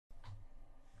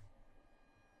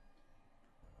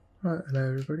Right, hello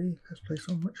everybody, let's play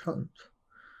some Witch Hunt.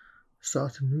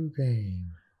 Start a new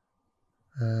game.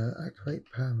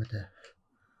 Activate permadeath.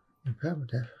 In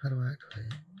permadeath, how do I activate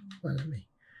it? Well, let me.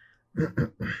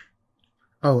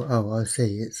 oh, I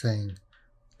see, it's saying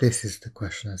this is the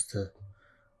question as to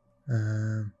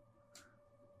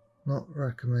not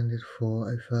recommended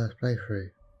for a first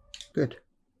playthrough. Good.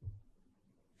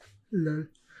 Hello.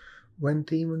 When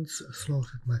demons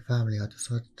slaughtered my family, I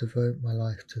decided to devote my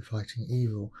life to fighting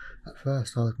evil. At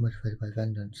first, I was motivated by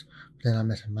vengeance, but then I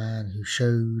met a man who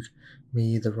showed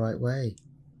me the right way.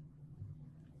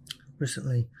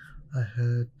 Recently, I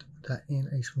heard that in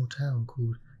a small town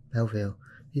called Belleville,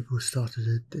 people started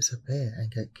to disappear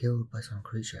and get killed by some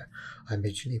creature. I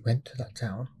immediately went to that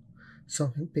town.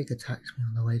 Something big attacked me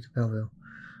on the way to Belleville.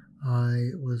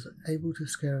 I was able to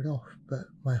scare it off, but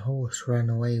my horse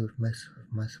ran away with most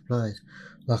of my supplies.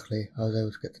 Luckily, I was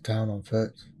able to get to town on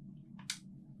foot.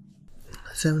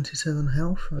 77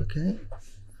 health, okay.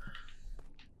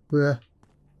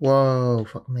 Whoa,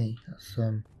 fuck me. That's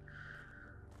a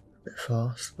bit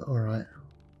fast, but alright.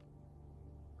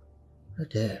 Oh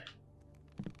dear.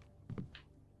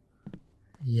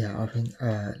 Yeah, I think,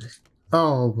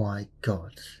 oh my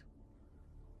god.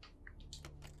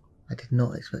 I did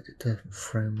not expect it to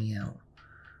throw me out.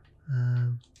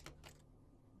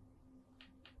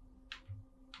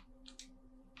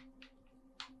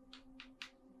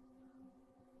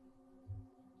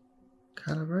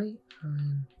 Calibrate? I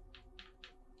mean,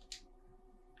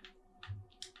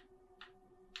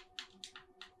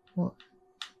 what?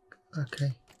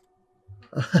 Okay.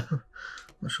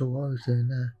 Not sure what I was doing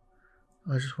there.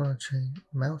 I just want to change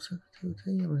mouse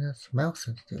sensitivity. I mean, that's mouse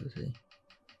sensitivity.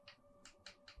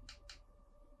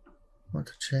 I want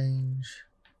to change.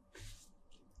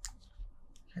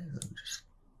 Okay, let me just.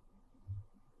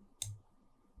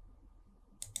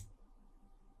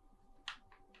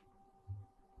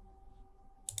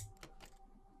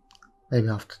 Maybe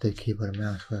I have to do keyboard and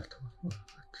mouse first. Let's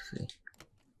see.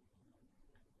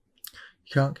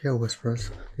 You can't kill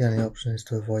whisperers. The only option is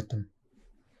to avoid them.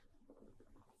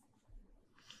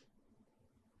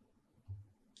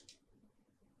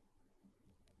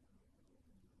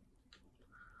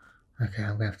 Okay,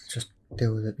 I'm going to have to just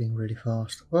deal with it being really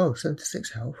fast. Whoa,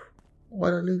 76 health.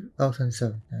 Why did I lose? Oh,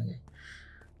 77. Okay.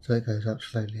 So it goes up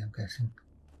slowly, I'm guessing.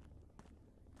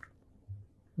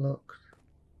 Locked.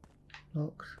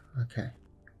 Okay. Hey,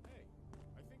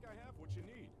 I think I have what you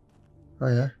need.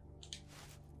 Oh yeah.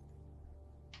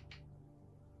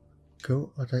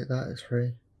 Cool, I'll take that, it's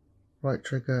free. Right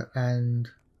trigger and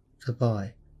to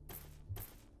buy.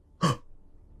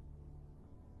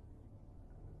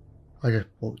 I just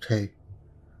bought 2.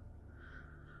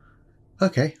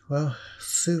 Okay, well,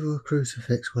 Silver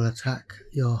Crucifix will attack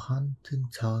your hunting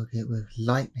target with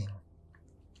lightning.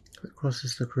 If it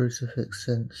crosses the crucifix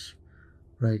sense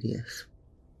radius.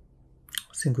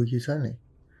 Single use only.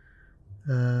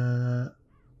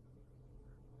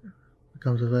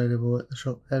 Becomes available at the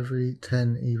shop every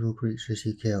 10 evil creatures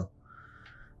you kill.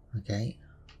 Okay.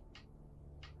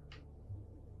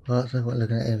 Well, that's no point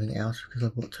looking at anything else because I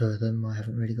bought 2 of them. I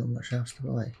haven't really got much else to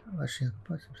buy. Oh, actually, I can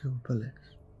buy some silver bullets.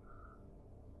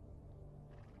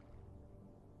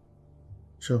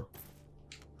 Sure.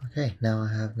 Okay, now I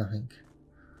have nothing.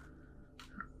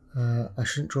 I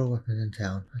shouldn't draw weapons in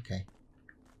town. Okay.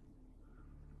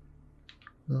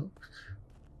 Looked.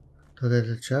 Do I go to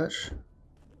the church?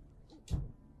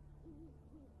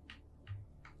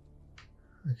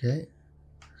 Okay.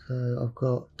 So I've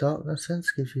got darkness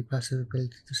sense, gives you passive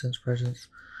ability to sense presence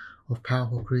of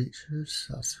powerful creatures.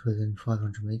 That's within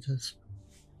 500 meters.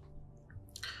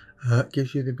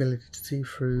 Gives you the ability to see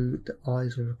through the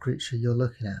eyes of a creature you're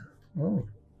looking at. Oh.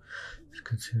 This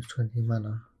consumes 20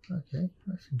 mana. Okay,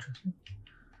 that's interesting.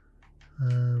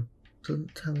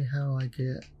 Doesn't tell me how I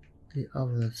get the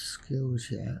other skills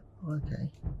yet.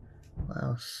 Okay. What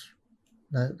else?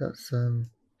 No, that's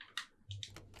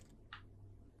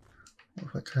what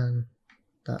if I turn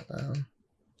that down?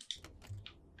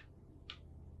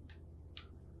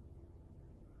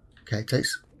 Okay, it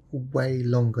takes way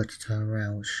longer to turn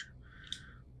around,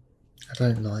 which I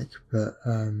don't like, but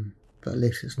at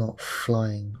least it's not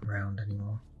flying around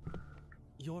anymore.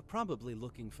 You're probably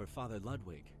looking for Father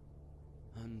Ludwig.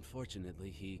 Unfortunately,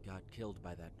 he got killed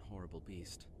by that horrible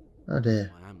beast. Oh dear.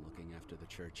 That's why I'm looking after the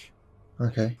church. I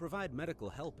Okay. can provide medical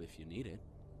help if you need it.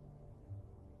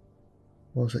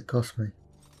 What does it cost me?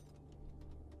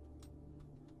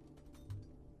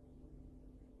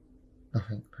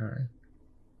 Nothing, apparently.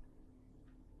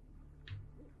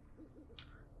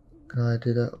 Can I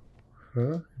do that for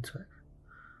her? Inspect.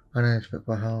 I know inspect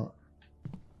by heart.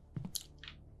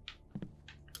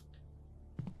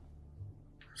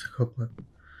 cobweb.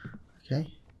 Okay.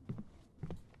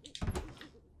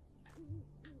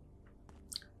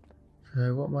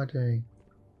 So what am I doing?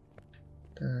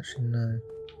 Don't actually know.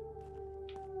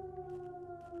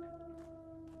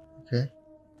 Okay.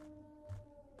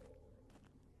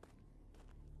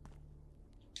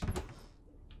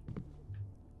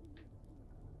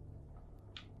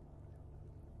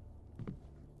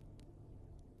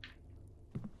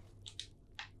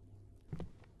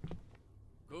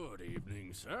 Good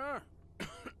evening, sir.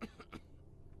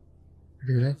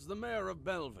 Really? As the mayor of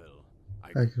Belleville,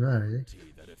 I Thank can you, Mary.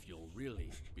 guarantee that if you'll really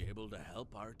be able to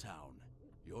help our town,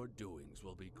 your doings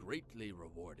will be greatly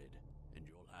rewarded, and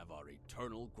you'll have our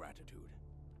eternal gratitude.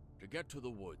 To get to the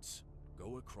woods,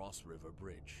 go across River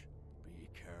Bridge. Be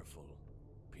careful.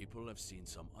 People have seen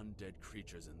some undead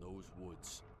creatures in those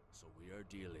woods, so we are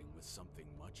dealing with something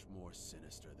much more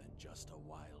sinister than just a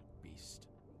wild beast.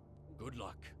 Good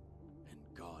luck, and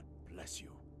God bless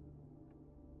you.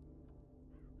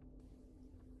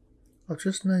 I've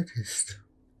just noticed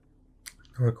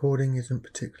the recording isn't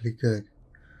particularly good.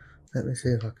 Let me see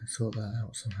if I can sort that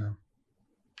out somehow.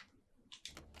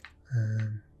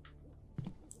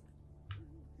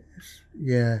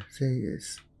 Yeah, see,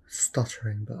 it's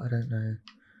stuttering, but I don't know.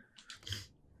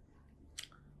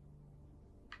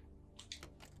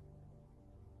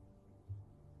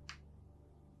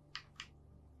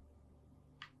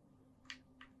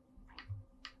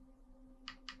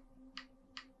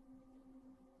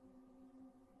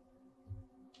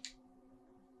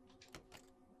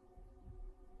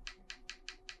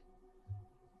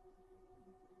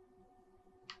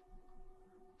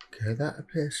 Okay, that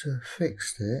appears to have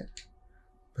fixed it,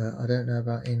 but I don't know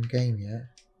about in-game yet.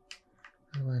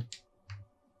 How do I...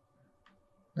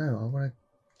 No, I want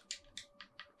to...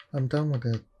 I'm done with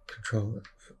the controller.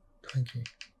 Thank you.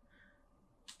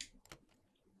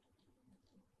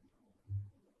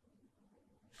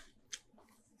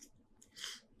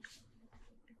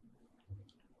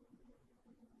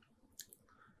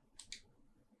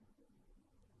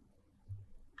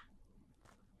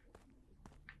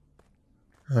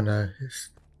 Oh no, it's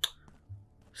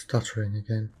stuttering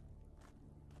again.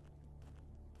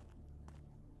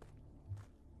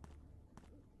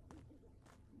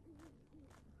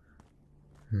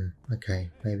 Okay,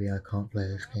 maybe I can't play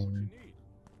this game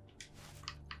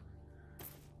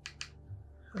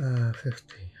then.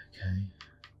 50, okay.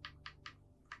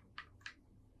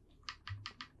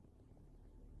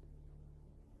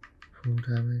 Full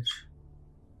damage.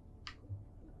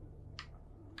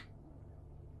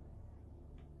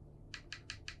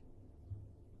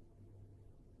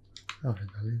 I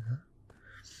think I'll leave that.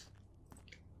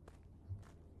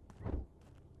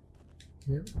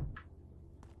 Yep.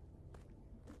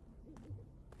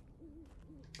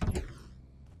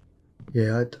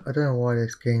 Yeah, I don't know why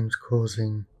this game's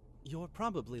causing You're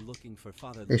probably looking for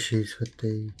Father issues with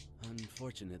the...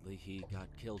 Unfortunately, he got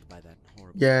killed by that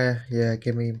horrible... Yeah,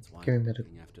 give me That's why I'm medical...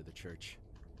 looking after the church.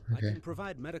 Okay. I can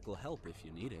provide medical help if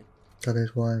you need it. That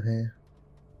is why I'm here.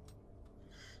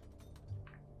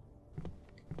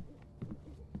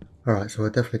 Alright, so we're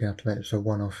definitely going to have to make this a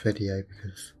one-off video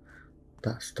because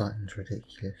that stuttering's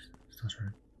ridiculous.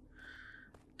 Stuttering.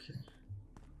 Okay.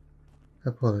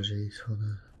 Apologies for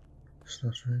the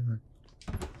stuttering.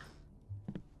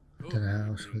 I don't know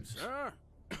how else with this.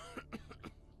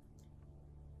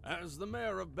 As the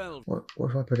mayor of Belleville, What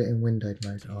if I put it in windowed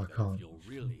mode? Oh, I can't. you'll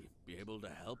really be able to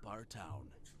help our town.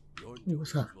 Your What's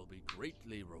doings that? will be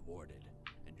greatly rewarded,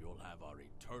 and you'll have our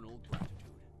eternal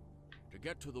gratitude. To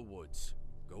get to the woods,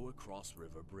 go across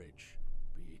River Bridge.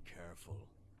 Be careful.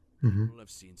 People have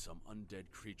seen some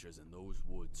undead creatures in those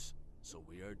woods, so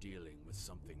we are dealing with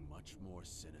something much more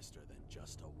sinister than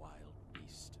just a wild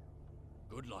beast.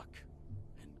 Good luck,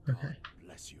 and God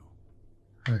bless you.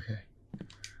 Okay.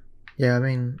 Yeah, I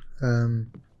mean,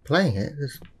 playing it,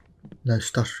 there's no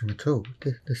stuttering at all.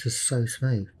 This is so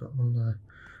smooth, but on the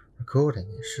recording,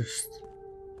 it's just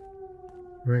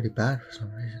really bad for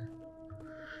some reason.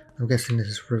 I'm guessing this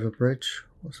is River Bridge.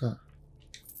 What's that?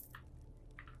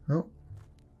 Oh.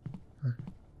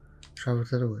 Travel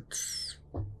to the woods.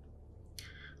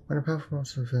 When a powerful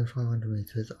monster within 500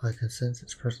 meters, I can sense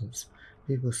its presence.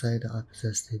 People say that I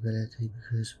possess the ability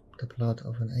because the blood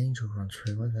of an angel runs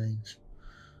through my veins.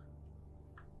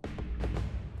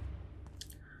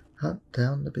 Hunt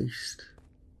down the beast.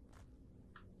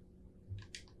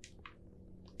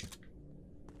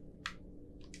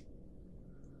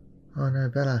 Oh no,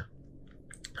 Bella.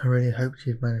 I really hoped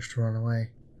you'd managed to run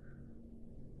away.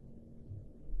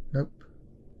 Nope.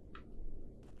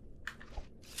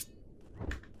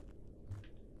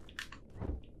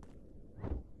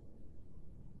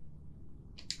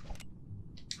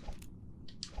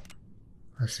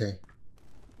 I see.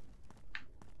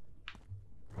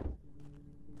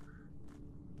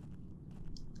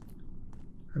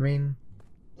 I mean...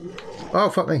 Oh,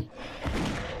 fuck me!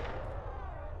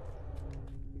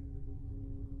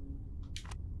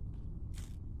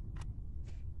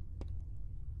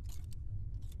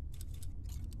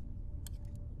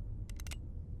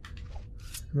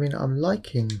 I mean, I'm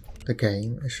liking the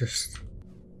game, it's just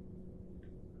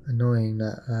annoying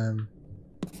that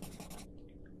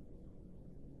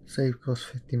save costs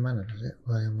 50 mana, does it?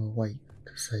 Well, then we'll wait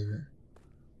to save it.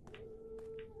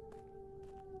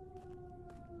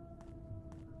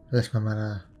 Unless my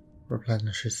mana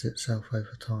replenishes itself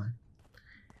over time.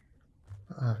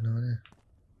 But I have no idea.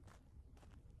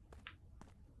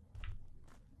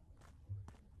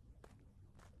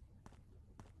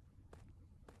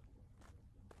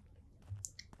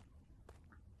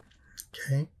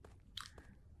 Okay.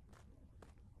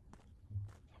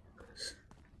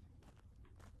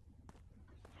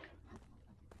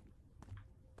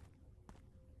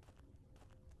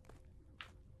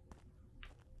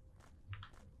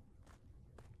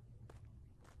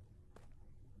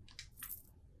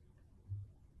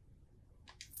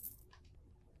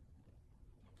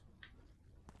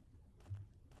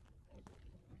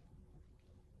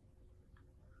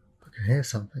 I can hear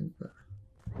something, but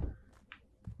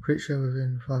creature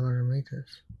within 500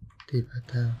 meters. D-pad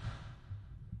down.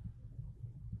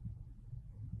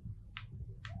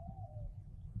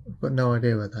 I've got no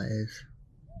idea what that is.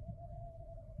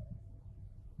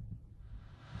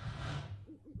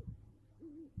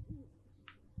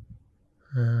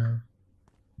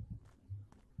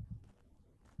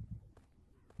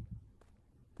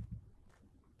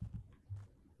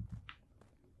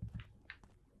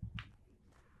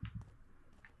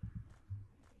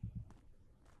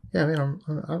 Yeah, I mean,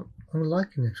 I'm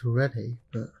liking this already,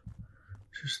 but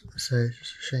it's just a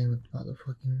shame about the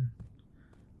fucking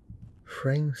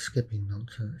frame skipping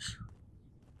nonsense.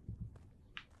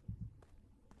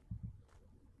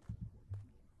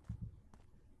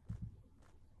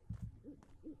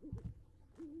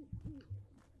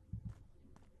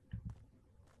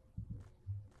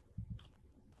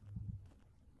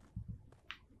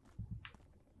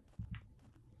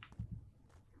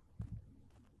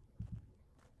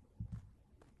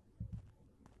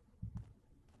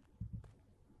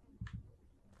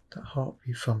 That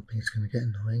heartbeat thumping is going to get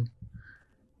annoying.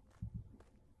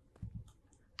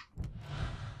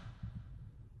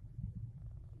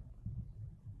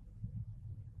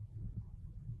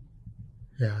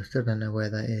 Yeah, I still don't know where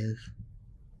that is.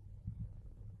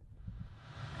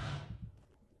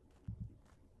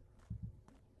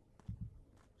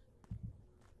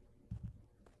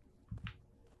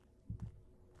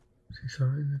 See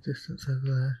something in the distance over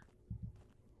there.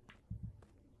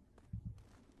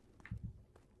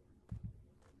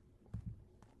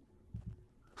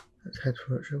 Let's head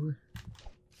for it, shall we?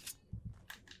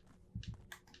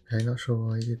 Okay, not sure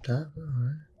why he did that, but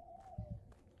alright.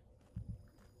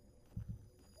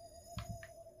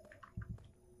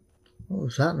 What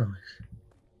was that noise?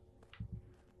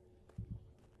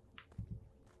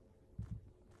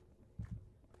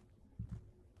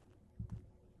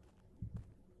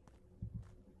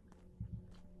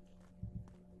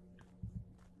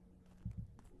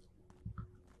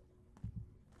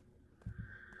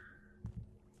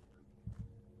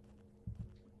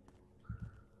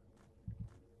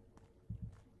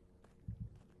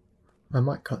 I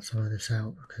might cut some of this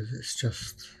out because it's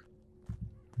just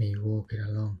me walking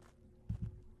along.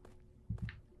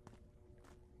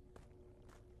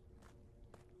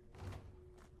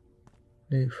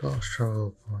 New fast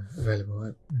travel point available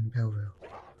in Belleville.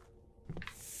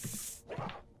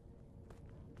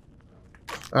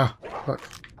 Ah, fuck.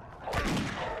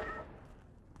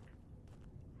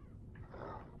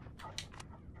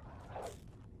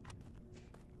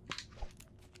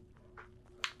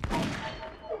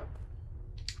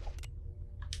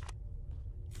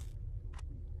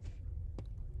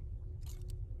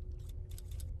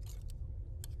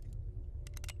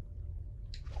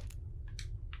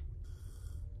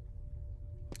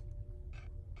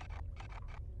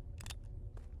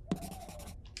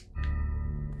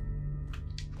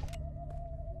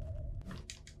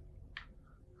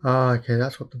 Ah, okay,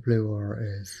 that's what the blue aura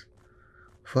is.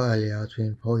 I thought earlier I was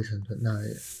being poisoned, but no.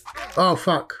 Oh,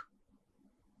 fuck!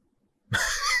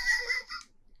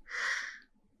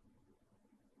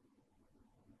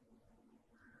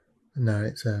 No,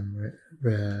 it's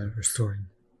restoring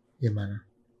your mana.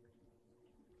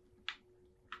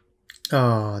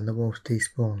 Ah, and the wolf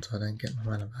despawns, so I don't get my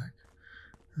mana back.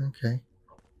 Okay.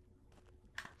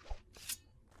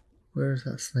 Where is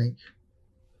that snake?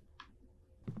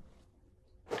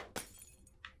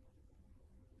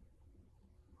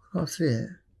 Can't see it.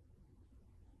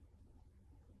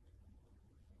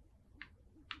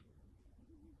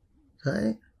 Is that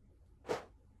it?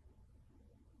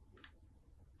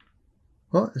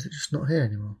 What? Is it just not here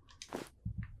anymore?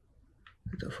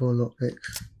 Picked up 4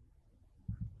 lockpicks.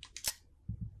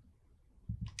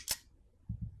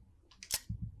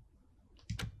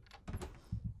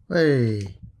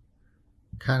 Hey!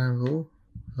 Cannonball.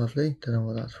 Lovely. Don't know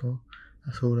what that's for.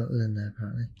 That's all that was in there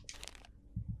apparently.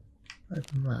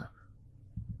 Open map.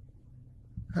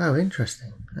 Oh,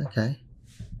 interesting. Okay.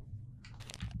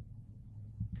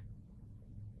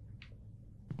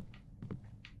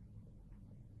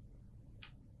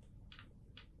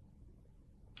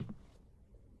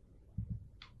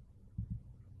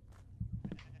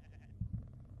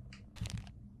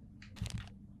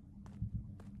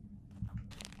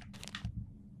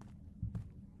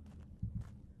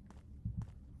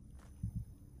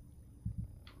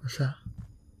 What's that?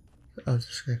 Oh, it's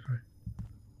a scarecrow.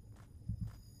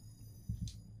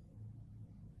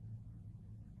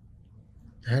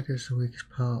 The head is the weakest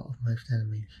part of most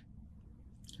enemies.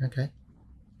 Okay.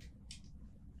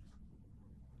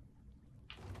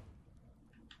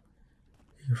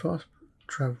 You can fast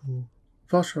travel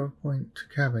point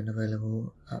to cabin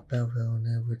available at Belleville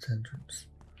near Woods entrance.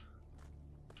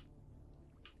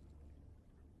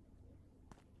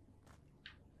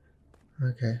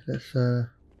 Okay, let's go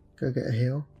get a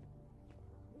heal.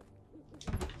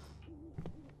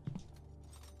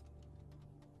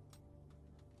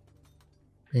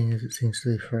 Being as it seems to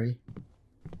be free.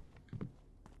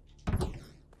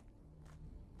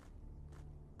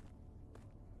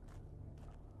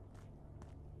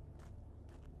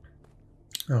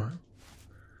 Alright.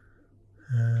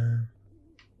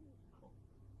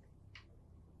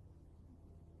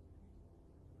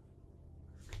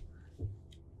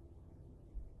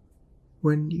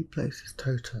 When you place this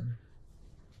totem,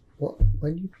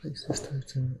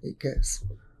 it gets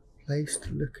placed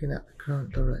looking at the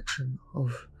current direction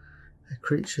of a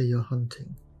creature you're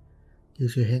hunting.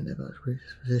 Gives you a hint about the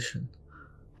creature's position.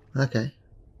 Okay.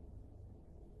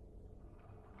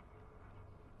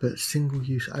 But single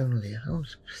use only. I'll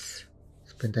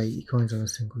spend 80 coins on a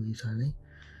single use only.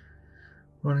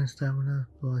 Running stamina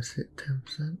by 10%,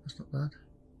 that's not bad.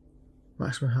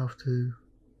 Maximum health to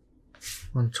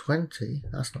 120,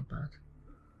 that's not bad.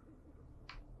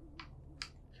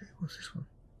 Okay, what's this one?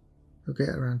 You'll get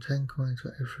around 10 coins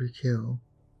for every kill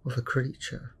of a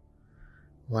creature.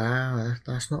 Wow,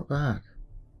 that's not bad.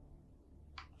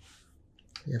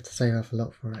 You have to save up a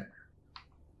lot for it.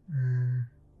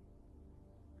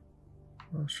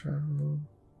 Fast travel.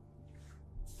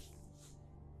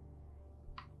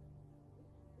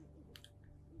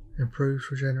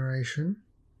 Improves regeneration.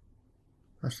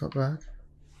 That's not bad.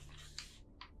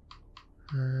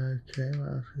 Okay, what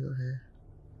else we got here?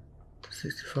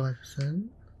 65%.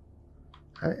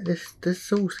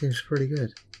 This all seems pretty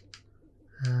good.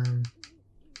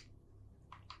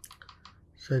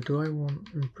 So do I want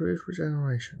improved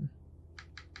regeneration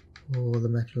or the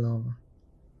metal armor?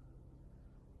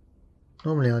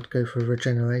 Normally I'd go for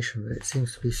regeneration, but it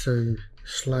seems to be so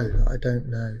slow that I don't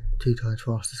know 2 times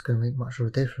faster is going to make much of a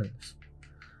difference.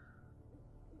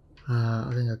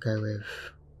 I think I'll go with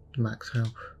max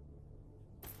health.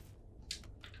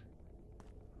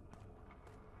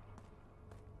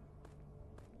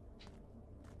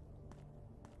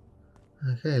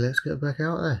 Okay, let's get back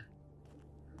out there.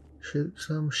 Shoot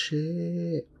some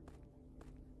shit.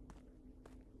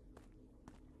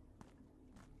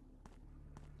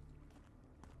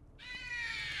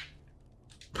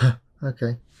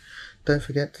 Okay, don't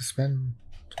forget to spend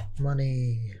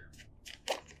money.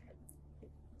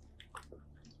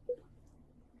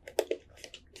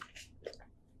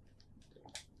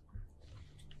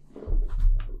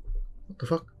 What the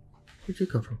fuck? Where'd you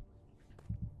come from?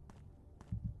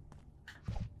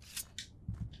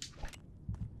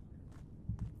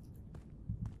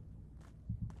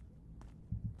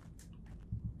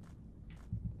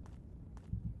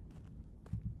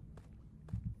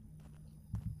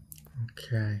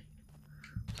 Okay,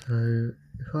 so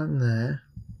if I'm there,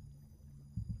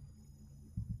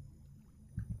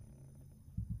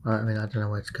 I mean I don't know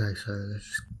where to go, so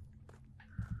let's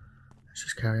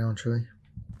just carry on, shall we?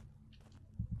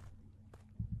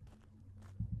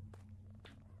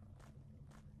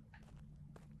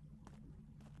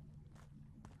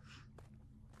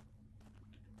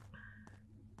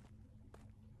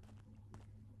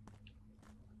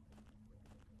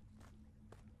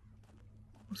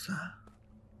 What's that?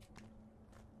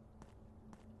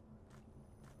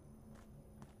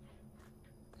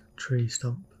 Tree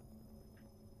stump.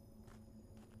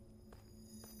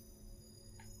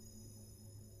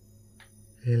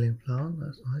 Healing plant,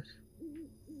 that's nice.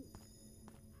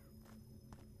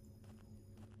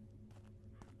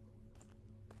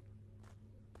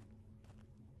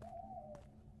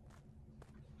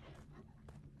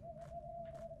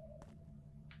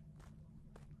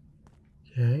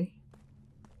 Okay.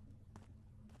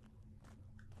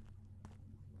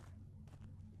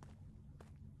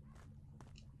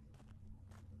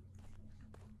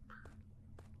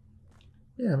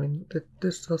 Yeah, I mean,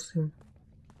 this does seem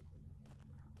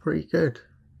pretty good.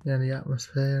 Yeah, the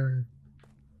atmosphere and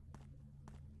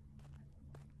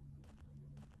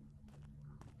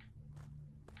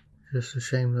just a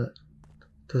shame that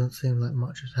it doesn't seem like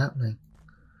much is happening.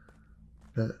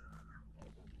 But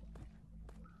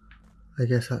I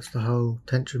guess that's the whole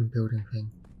tension building thing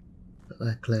that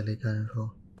they're clearly going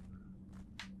for.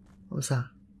 What was that?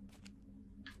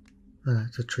 Oh no,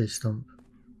 it's a tree stump.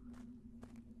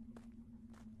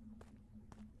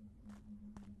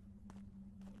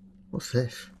 What's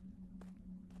this?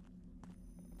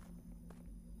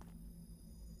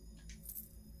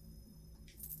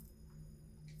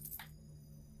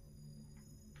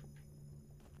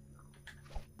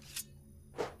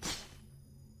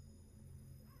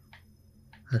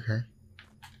 Okay.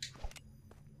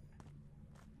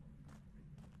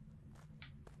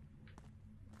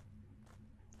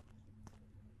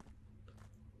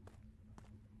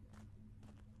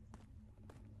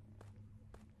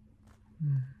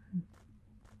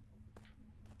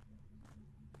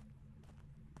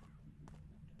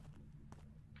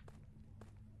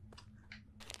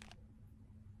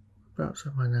 Perhaps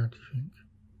that by now, do you think?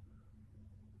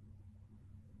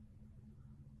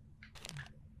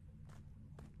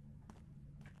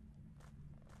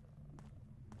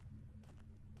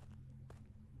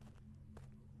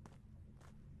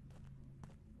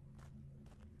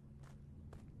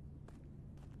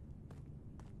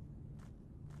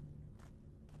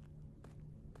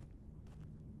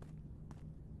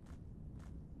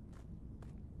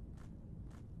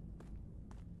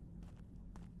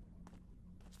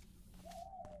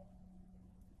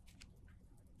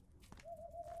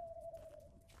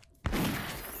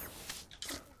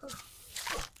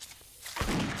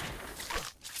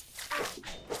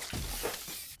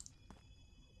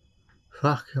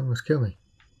 Fuck, it almost killed me.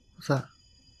 What's that?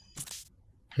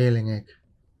 Healing egg.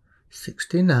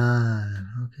 69.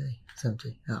 Okay, it's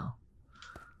empty. Oh.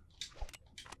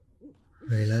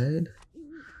 Reload.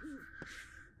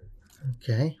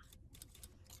 Okay.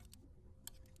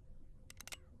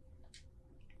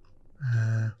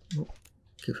 Oh,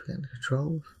 keep forgetting the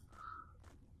controls.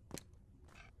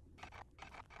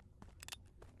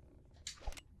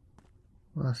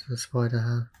 What else does the spider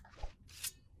have?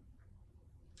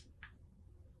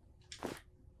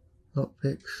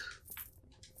 Lockpicks.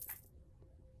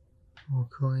 More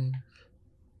coins.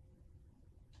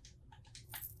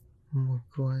 More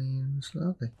coins.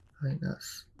 Lovely. I think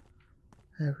that's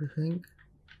everything.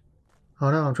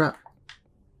 Oh no, I'm trapped.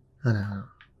 Oh no.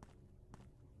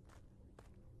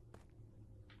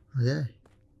 Okay.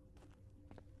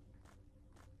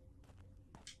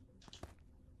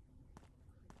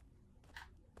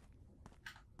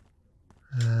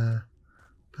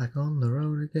 Back on the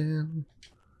road again.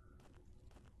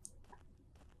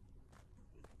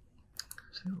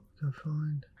 See what we can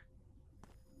find.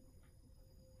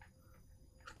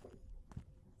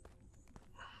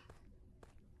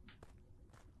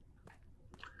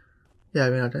 Yeah, I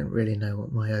mean, I don't really know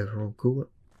what my overall goal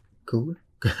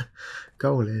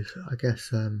is. I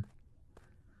guess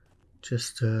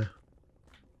just to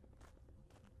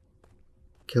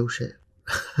kill shit.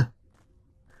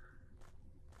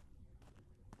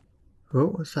 Oh,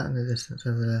 what's that in the distance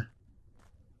over there?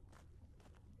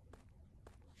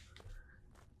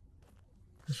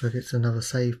 Looks like it's another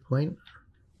save point.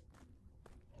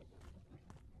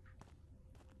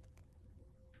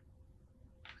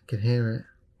 I can hear it.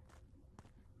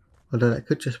 Although that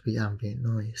could just be ambient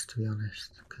noise, to be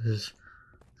honest, because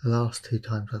the last 2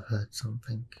 times I've heard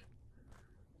something,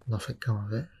 nothing come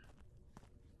of it.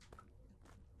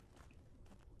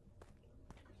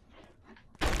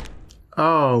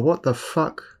 Oh, what the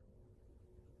fuck?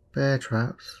 Bear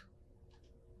traps.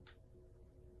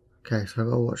 Okay, so I've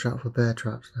got to watch out for bear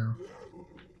traps now.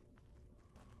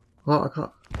 What? I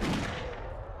can't.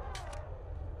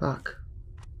 Fuck.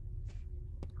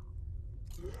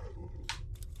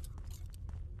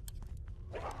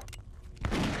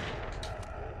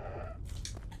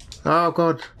 Oh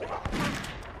god.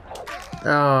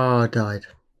 Oh, I died.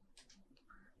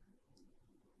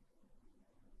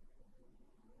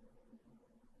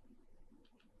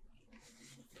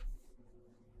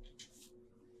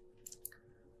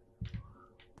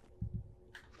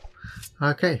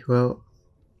 Okay, well,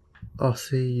 I'll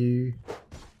see you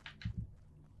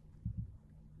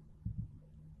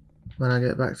when I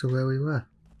get back to where we were.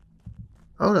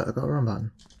 Oh look, I've got a run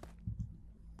button.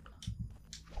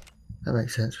 That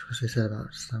makes sense because we said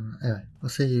about stamina. Anyway, I'll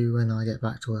see you when I get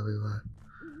back to where we were.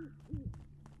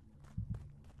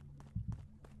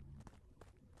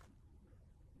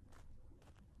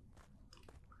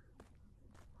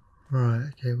 Right,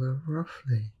 okay, we're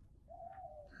roughly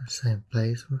the same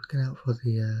place. I'm looking out for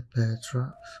the bear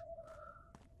traps.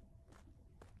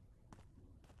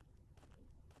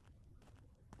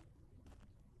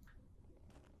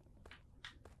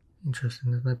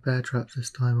 Interesting, there's no bear traps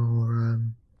this time or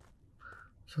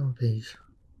zombies.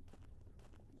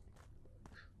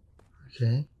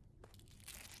 Okay.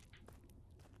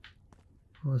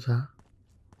 What was that?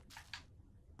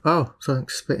 Oh,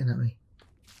 something's spitting at me.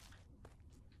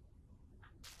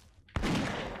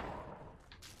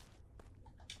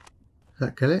 Did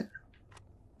that kill it?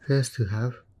 Appears to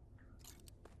have.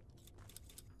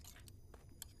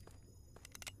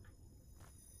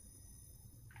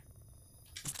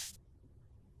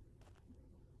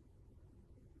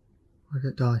 Why did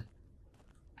it die?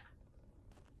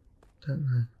 Don't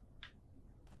know.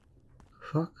 The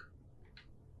fuck?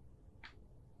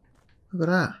 Look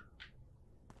at that.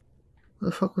 What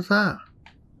the fuck was that?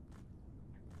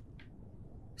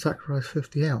 Sacrifice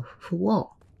 50 health. For what?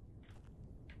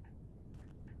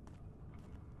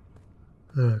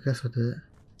 Oh, I guess I did it.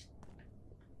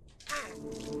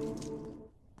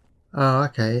 Oh,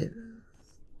 okay. It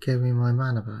gave me my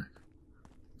mana back.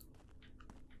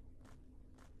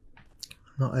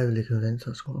 I'm not overly convinced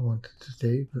that's what I wanted to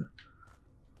do, but...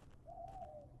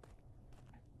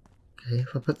 Okay,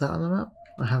 if I put that on the map?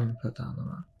 I haven't put that on the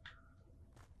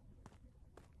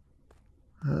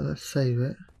map. Let's save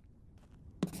it.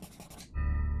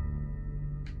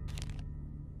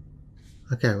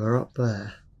 Okay, we're up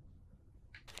there.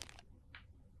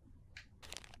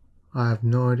 I have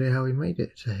no idea how we made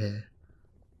it to here.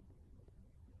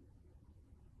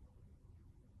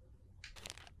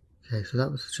 Okay, so that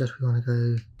would suggest we want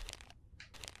to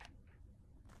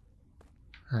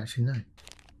go... Actually,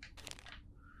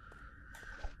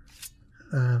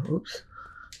 no. Oops.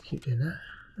 Keep doing that.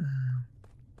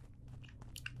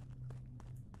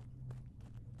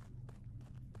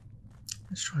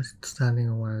 Let's try standing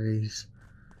on one of these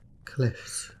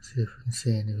cliffs, see if we can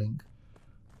see anything.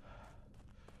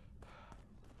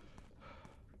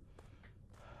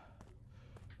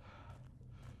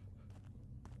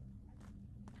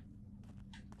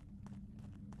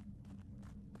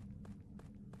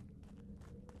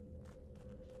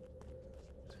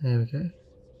 There we go.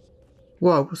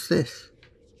 Whoa, what's this?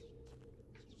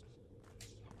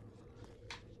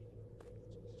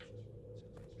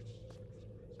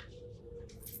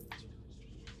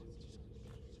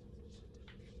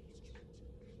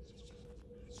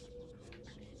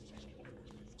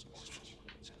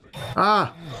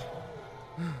 Ah!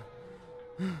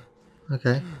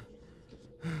 Okay.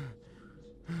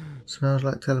 Smells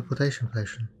like teleportation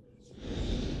potion.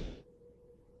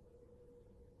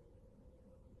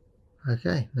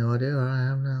 Okay, no idea where I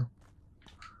am now.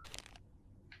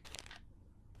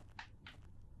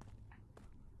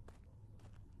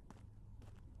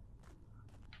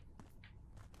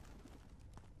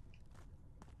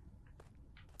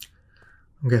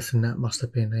 I'm guessing that must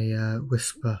have been a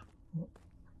whisper.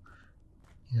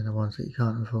 You know, the ones that you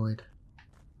can't avoid.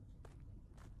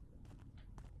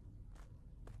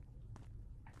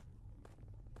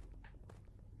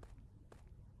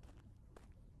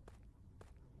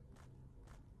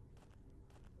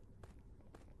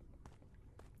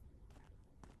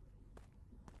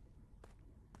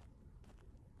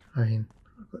 I mean,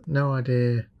 I've got no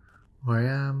idea where I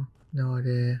am, no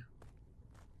idea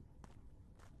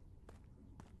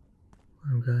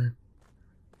where I'm going.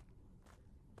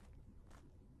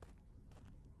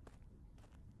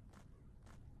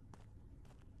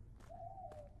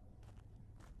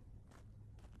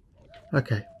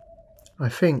 Okay, I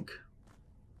think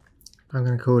I'm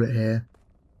going to call it here.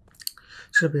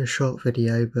 It's going to be a short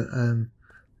video, but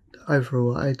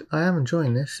overall I am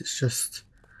enjoying this. It's just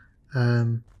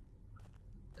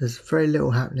there's very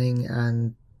little happening,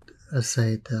 and as I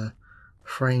say, the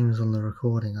frames on the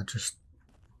recording are just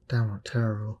downright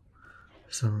terrible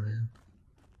for some reason.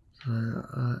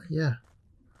 So yeah.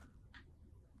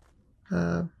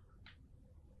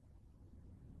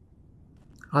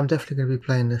 I'm definitely going to be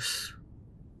playing this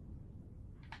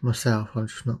myself. I'm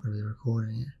just not going to be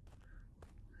recording it.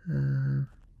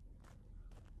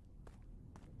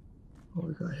 What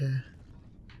we got here?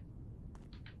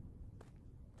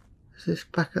 Is this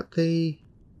back at the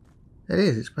It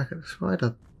is, it's back at the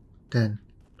spider den.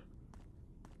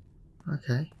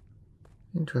 Okay,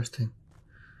 interesting.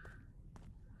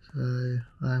 So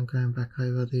I'm going back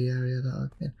over the area that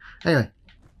I've been. Anyway,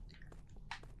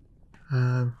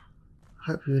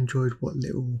 hope you enjoyed what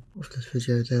little of this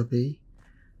video there'll be.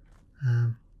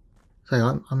 So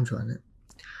I'm enjoying it,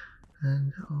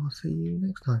 and I'll see you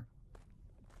next time.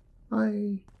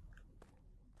 Bye.